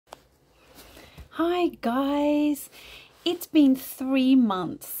Hi guys, it's been 3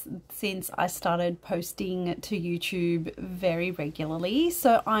 months since I started posting to YouTube very regularly,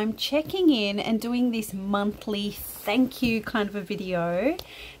 so I'm checking in and doing this monthly thank you kind of a video.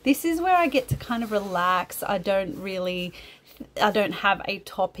 This is where I get to kind of relax. I don't have a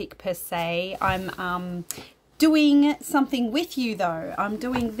topic per se. I'm doing something with you though. I'm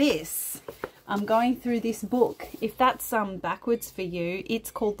doing this. I'm going through this book. If that's backwards for you,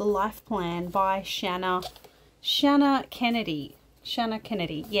 it's called The Life Plan by Shannah Kennedy. Shannah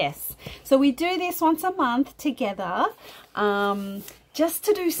Kennedy, yes. So we do this once a month together, just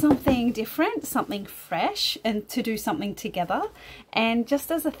to do something different, something fresh, and to do something together. And just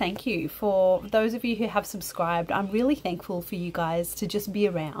as a thank you for those of you who have subscribed, I'm really thankful for you guys to just be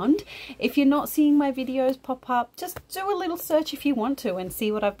around. If you're not seeing my videos pop up, just do a little search if you want to and see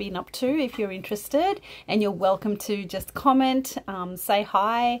what I've been up to if you're interested. And you're welcome to just comment, say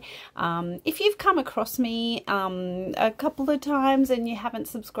hi. If you've come across me a couple of times and you haven't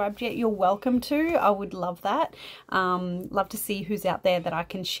subscribed yet, you're welcome to. I would love that. Love to see who's out there that I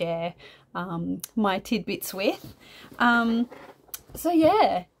can share my tidbits with. So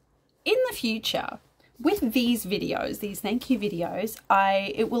yeah, in the future with these videos, these thank you videos,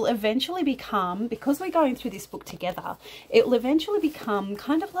 it will eventually become, because we're going through this book together, it will eventually become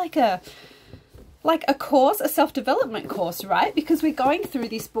kind of like a course, a self-development course, right? Because we're going through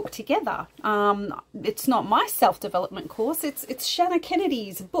this book together. It's not my self-development course, it's Shannah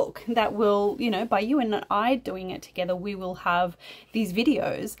Kennedy's book that will, you know, by you and I doing it together, we will have these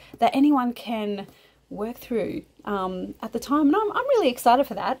videos that anyone can work through at the time. And I'm really excited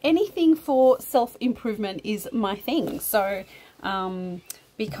for that. Anything for self-improvement is my thing. So,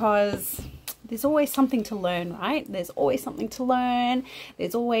 because there's always something to learn, right? There's always something to learn.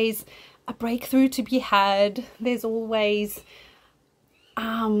 There's always a breakthrough to be had. There's always,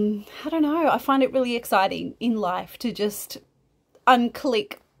 I don't know, I find it really exciting in life to just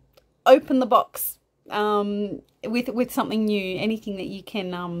unclick, open the box with something new, anything that you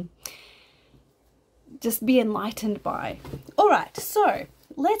can just be enlightened by. All right, so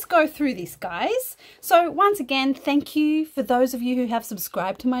let's go through this, guys. So once again, thank you for those of you who have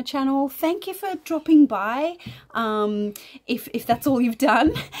subscribed to my channel. Thank you for dropping by, if that's all you've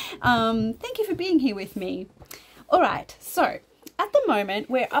done. Thank you for being here with me. All right, so at the moment,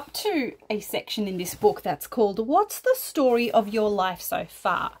 we're up to a section in this book that's called What's the Story of Your Life So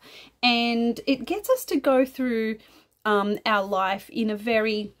Far? And it gets us to go through our life in a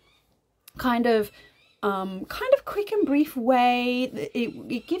very kind of quick and brief way.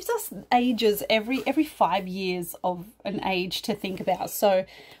 It gives us ages every 5 years of an age to think about. So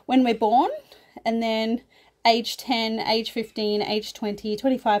when we're born, and then age 10, age 15, age 20,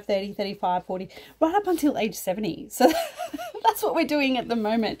 25, 30, 35, 40, right up until age 70. So that's what we're doing at the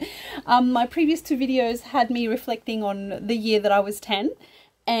moment. My previous 2 videos had me reflecting on the year that I was 10,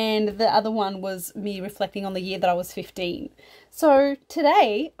 and the other one was me reflecting on the year that I was 15. So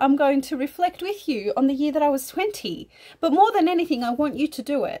today I'm going to reflect with you on the year that I was 20. But more than anything, I want you to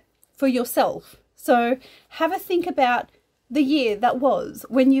do it for yourself. So have a think about the year that was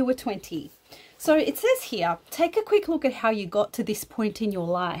when you were 20. So it says here, take a quick look at how you got to this point in your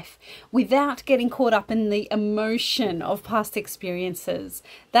life without getting caught up in the emotion of past experiences.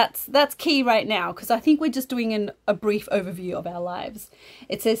 That's key right now, because I think we're just doing a brief overview of our lives.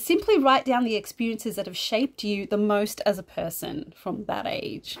 It says, simply write down the experiences that have shaped you the most as a person from that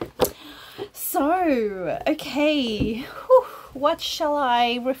age. So, okay, what shall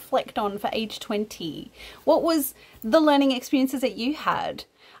I reflect on for age 20? What was the learning experiences that you had?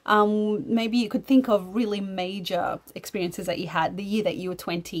 Maybe you could think of really major experiences that you had the year that you were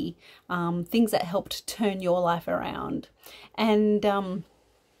 20, things that helped turn your life around. And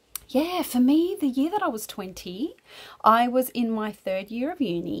yeah, for me, the year that I was 20, I was in my 3rd year of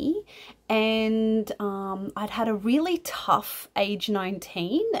uni, and I'd had a really tough age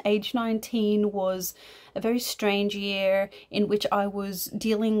 19. Age 19 was a very strange year in which I was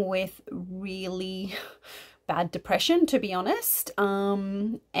dealing with really bad depression, to be honest,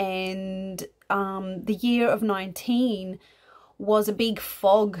 and the year of 19 was a big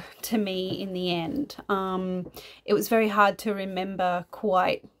fog to me in the end. It was very hard to remember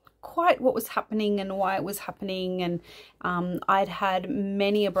quite what was happening and why it was happening, and I'd had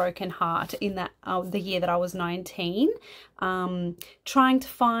many a broken heart in that the year that I was 19, trying to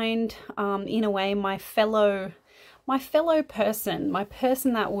find in a way my fellow person, my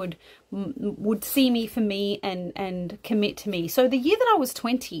person that would see me for me and commit to me. So the year that I was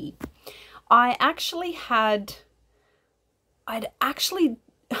 20, I'd actually,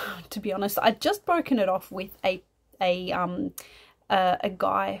 to be honest, I'd just broken it off with a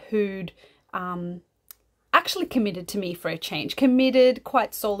guy who'd actually committed to me for a change, committed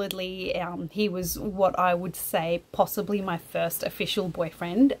quite solidly. He was what I would say possibly my first official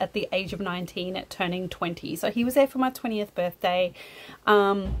boyfriend at the age of 19 at turning 20. So he was there for my 20th birthday.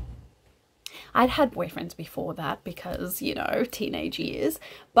 I'd had boyfriends before that because, you know, teenage years.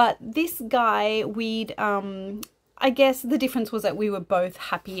 But this guy, I guess the difference was that we were both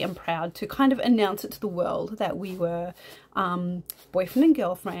happy and proud to kind of announce it to the world that we were boyfriend and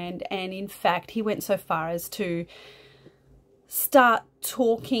girlfriend. And in fact, he went so far as to start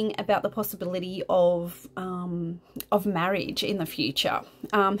talking about the possibility of marriage in the future.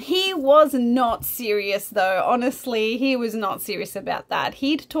 He was not serious though. Honestly, he was not serious about that.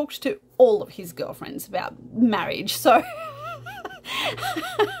 He'd talked to all of his girlfriends about marriage. So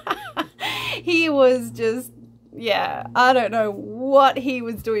he was just, yeah, I don't know what he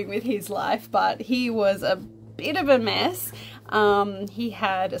was doing with his life, but he was a bit of a mess. He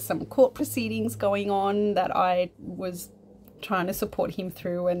had some court proceedings going on that I was trying to support him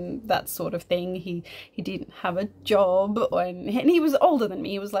through and that sort of thing. He didn't have a job, and he was older than me.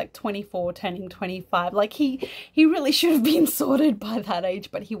 He was like 24 turning 25. Like he really should have been sorted by that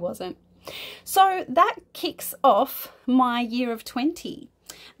age, but he wasn't. So that kicks off my year of 20.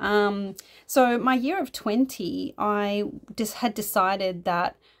 So my year of 20, I just had decided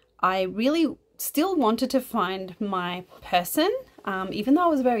that I really still wanted to find my person, even though I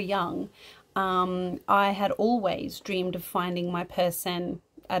was very young. I had always dreamed of finding my person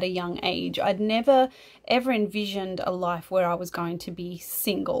at a young age. I'd never ever envisioned a life where I was going to be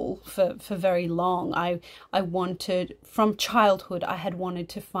single for very long. I wanted, from childhood, I had wanted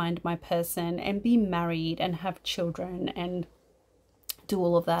to find my person and be married and have children and do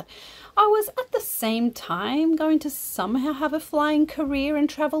all of that. I was at the same time going to somehow have a flying career and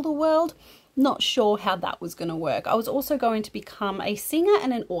travel the world. Not sure how that was going to work. I was also going to become a singer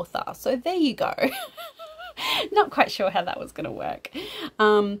and an author. So there you go. Not quite sure how that was going to work.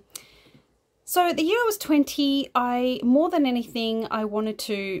 So the year I was 20, more than anything, I wanted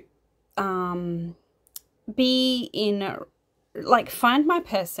to be in, like, find my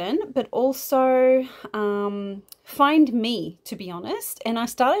person, but also find me, to be honest. And I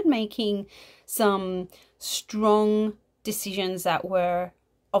started making some strong decisions that were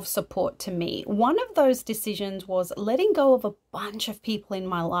of support to me. One of those decisions was letting go of a bunch of people in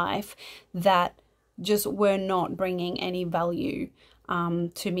my life that just were not bringing any value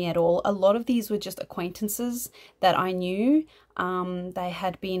to me at all. A lot of these were just acquaintances that I knew. They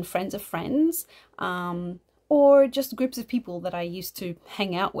had been friends of friends, or just groups of people that I used to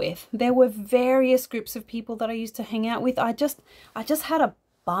hang out with. There were various groups of people that I used to hang out with. I just had a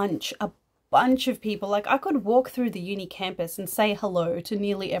bunch of people. Like, I could walk through the uni campus and say hello to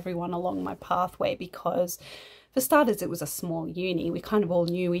nearly everyone along my pathway because, for starters, it was a small uni. We kind of all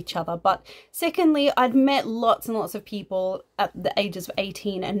knew each other. But secondly, I'd met lots and lots of people at the ages of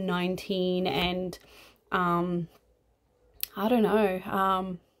 18 and 19, and I don't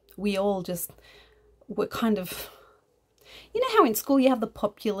know, we all just were kind of, you know how in school you have the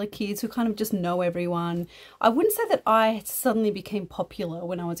popular kids who kind of just know everyone. I wouldn't say that I suddenly became popular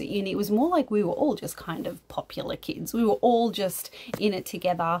when I was at uni. It was more like we were all just kind of popular kids. We were all just in it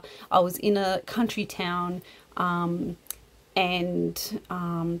together. I was in a country town, and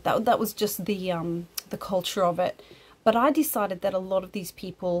that was just the culture of it. But I decided that a lot of these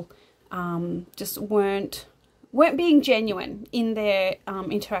people just weren't being genuine in their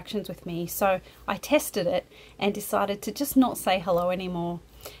interactions with me. So I tested it and decided to just not say hello anymore.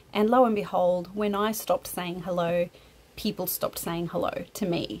 And lo and behold, when I stopped saying hello, people stopped saying hello to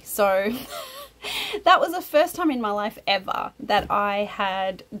me. So that was the first time in my life ever that I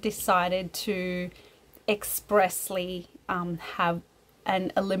had decided to expressly have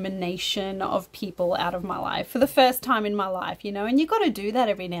an elimination of people out of my life for the first time in my life, you know. And you got to do that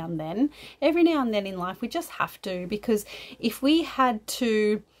every now and then. Every now and then in life, we just have to, because if we had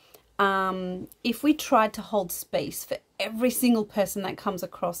to, if we tried to hold space for every single person that comes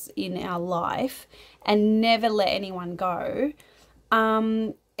across in our life and never let anyone go,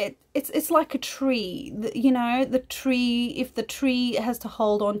 it's like a tree, you know. The tree, if the tree has to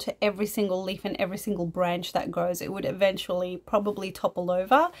hold on to every single leaf and every single branch that grows, it would eventually probably topple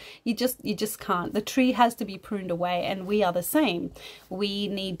over. You just can't. The tree has to be pruned away, and we are the same. We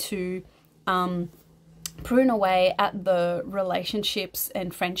need to prune away at the relationships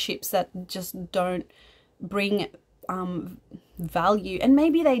and friendships that just don't bring value. And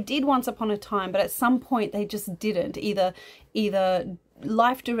maybe they did once upon a time, but at some point they just didn't. Either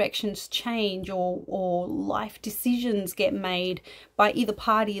life directions change or life decisions get made by either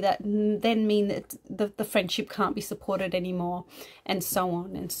party that then mean that the friendship can't be supported anymore, and so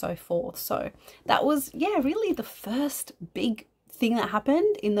on and so forth. So that was, yeah, really the first big thing that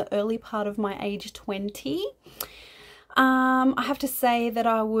happened in the early part of my age 20. I have to say that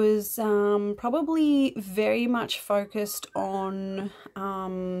I was probably very much focused on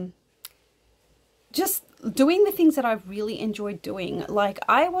just doing the things that I really enjoyed doing. Like,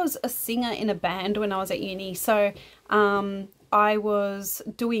 I was a singer in a band when I was at uni, so I was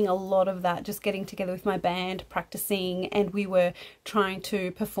doing a lot of that, just getting together with my band, practicing, and we were trying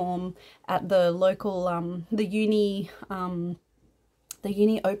to perform at the local, the uni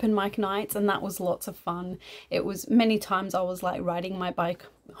open mic nights, and that was lots of fun. It was many times I was like riding my bike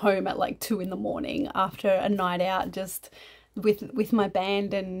home at like 2 in the morning after a night out, just with my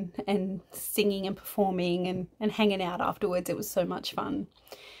band and singing and performing and hanging out afterwards. It was so much fun.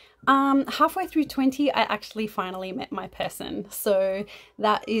 Halfway through 20, I actually finally met my person. So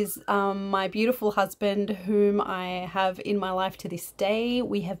that is my beautiful husband, whom I have in my life to this day.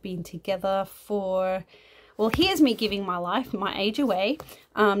 We have been together for, well, here's me giving my life, my age away.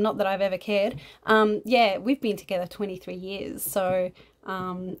 Not that I've ever cared. Yeah, we've been together 23 years. So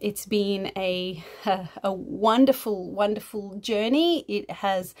it's been a wonderful, wonderful journey. It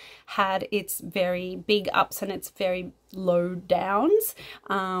has had its very big ups and its very low downs.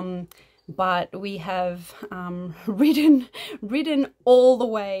 But we have ridden all the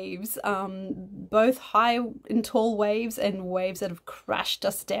waves, both high and tall waves and waves that have crashed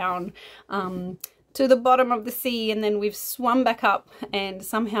us down to the bottom of the sea, and then we've swum back up and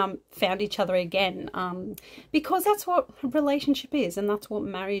somehow found each other again, because that's what a relationship is, and that's what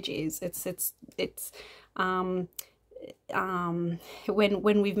marriage is. It's when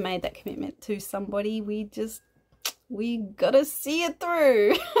we've made that commitment to somebody, we gotta see it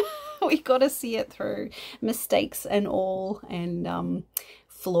through. We gotta see it through, mistakes and all, and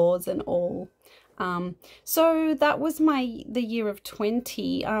flaws and all. So that was the year of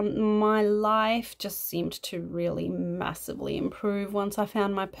 20. My life just seemed to really massively improve once I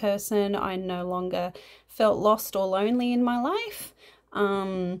found my person. I no longer felt lost or lonely in my life.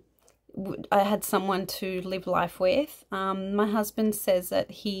 I had someone to live life with. My husband says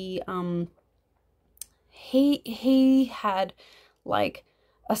that he had like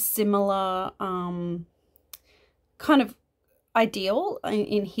a similar kind of ideal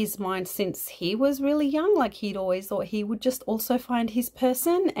in his mind since he was really young. Like, he'd always thought he would just also find his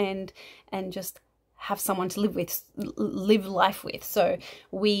person and just have someone to live life with. So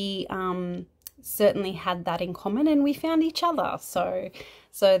we certainly had that in common, and we found each other. So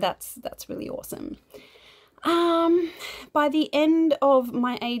that's really awesome. By the end of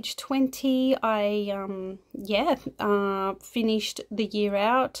my age 20, I finished the year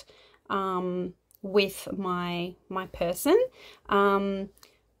out with my person.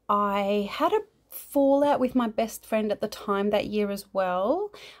 I had a fallout with my best friend at the time that year as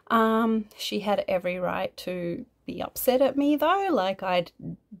well. She had every right to be upset at me though. Like, I'd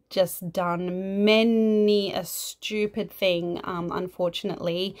just done many a stupid thing,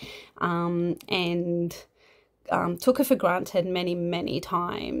 unfortunately, and took her for granted many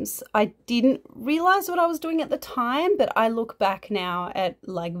times. I didn't realize what I was doing at the time, but I look back now at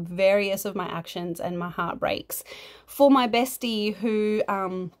like various of my actions and my heart breaks for my bestie, who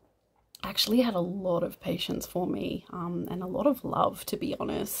actually had a lot of patience for me, and a lot of love, to be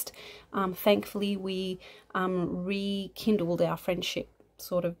honest. Thankfully, we rekindled our friendship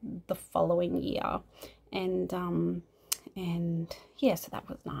sort of the following year, and yeah, so that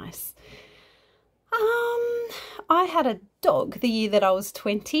was nice. I had a dog the year that I was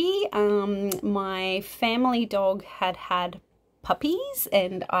 20. My family dog had puppies,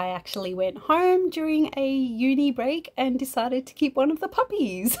 and I actually went home during a uni break and decided to keep one of the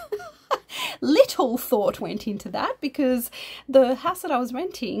puppies. Little thought went into that, because the house that I was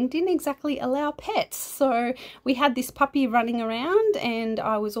renting didn't exactly allow pets. So we had this puppy running around, and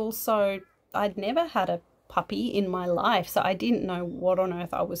I'd never had a puppy in my life, so I didn't know what on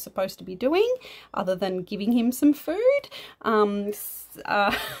earth I was supposed to be doing other than giving him some food.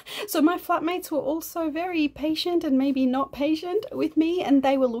 So my flatmates were also very patient and maybe not patient with me, and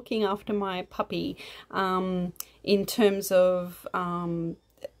they were looking after my puppy in terms of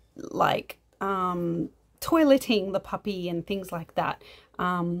toileting the puppy and things like that.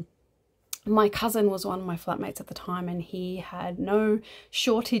 My cousin was one of my flatmates at the time, and he had no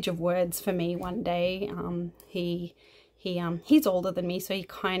shortage of words for me one day. He's older than me, so he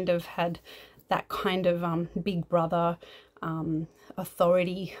kind of had that kind of big brother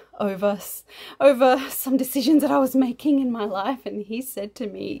authority over some decisions that I was making in my life. And he said to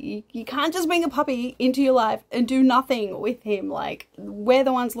me, you can't just bring a puppy into your life and do nothing with him. Like, we're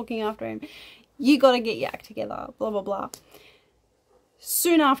the ones looking after him. You got to get your act together, blah, blah, blah.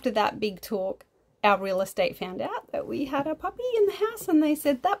 Soon after that big talk, our real estate found out that we had a puppy in the house, and they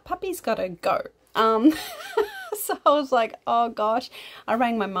said that puppy's got to go. So I was like, oh gosh. I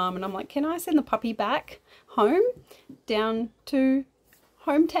rang my mum and I'm like, can I send the puppy back home, down to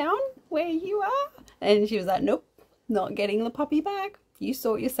hometown where you are? And she was like, nope, not getting the puppy back. You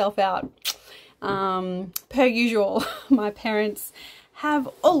sort yourself out. Per usual, my parents have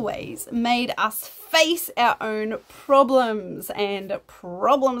always made us face our own problems and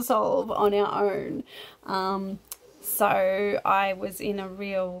problem solve on our own. So I was in a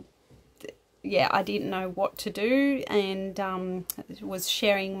real, I didn't know what to do, and was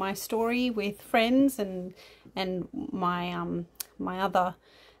sharing my story with friends, and my my other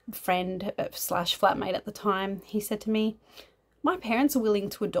friend slash flatmate at the time, he said to me, my parents are willing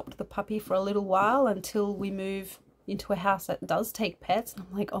to adopt the puppy for a little while until we move into a house that does take pets. And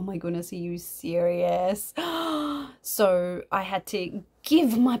I'm like, oh my goodness, are you serious? So I had to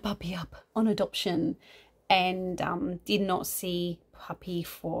give my puppy up on adoption, and did not see puppy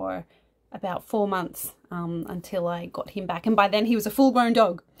for about 4 months until I got him back. And by then he was a full-grown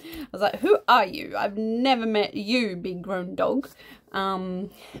dog. I was like, who are you? I've never met you, big grown dog.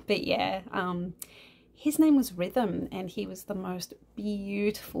 But yeah, his name was Rhythm, and he was the most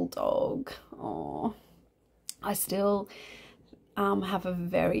beautiful dog. Oh, I still have a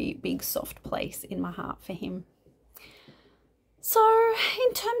very big soft place in my heart for him. So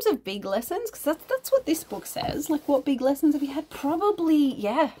in terms of big lessons, because that's what this book says, like, what big lessons have you had? Probably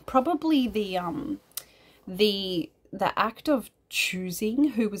the act of choosing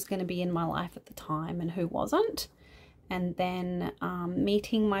who was going to be in my life at the time and who wasn't. And then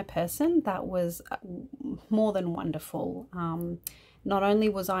meeting my person, that was more than wonderful. Not only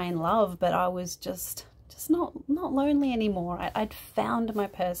was I in love, but I was just not lonely anymore. I'd found my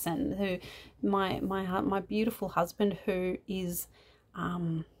person, who my beautiful husband, who is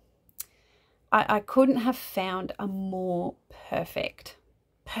I couldn't have found a more perfect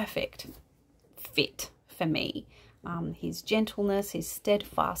fit for me. His gentleness, his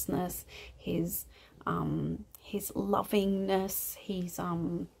steadfastness, his lovingness, his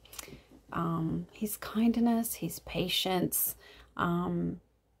kindness, his patience.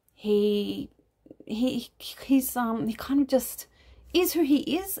 He kind of just is who he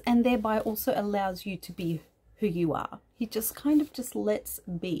is, and thereby also allows you to be who you are. He just kind of just lets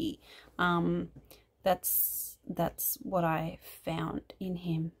be. That's what I found in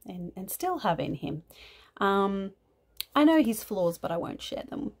him, and still have in him. I know his flaws, but I won't share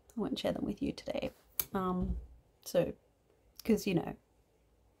them. I won't share them with you today. So, because, you know.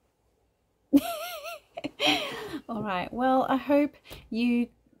 All right. Well, I hope you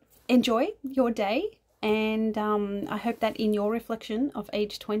enjoy your day, and I hope that in your reflection of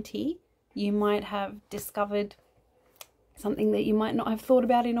age 20, you might have discovered something that you might not have thought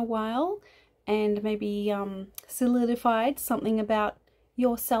about in a while, and maybe solidified something about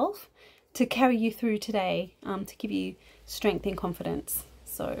yourself to carry you through today, to give you strength and confidence.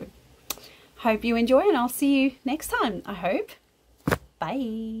 So hope you enjoy, and I'll see you next time, I hope.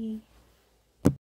 Bye.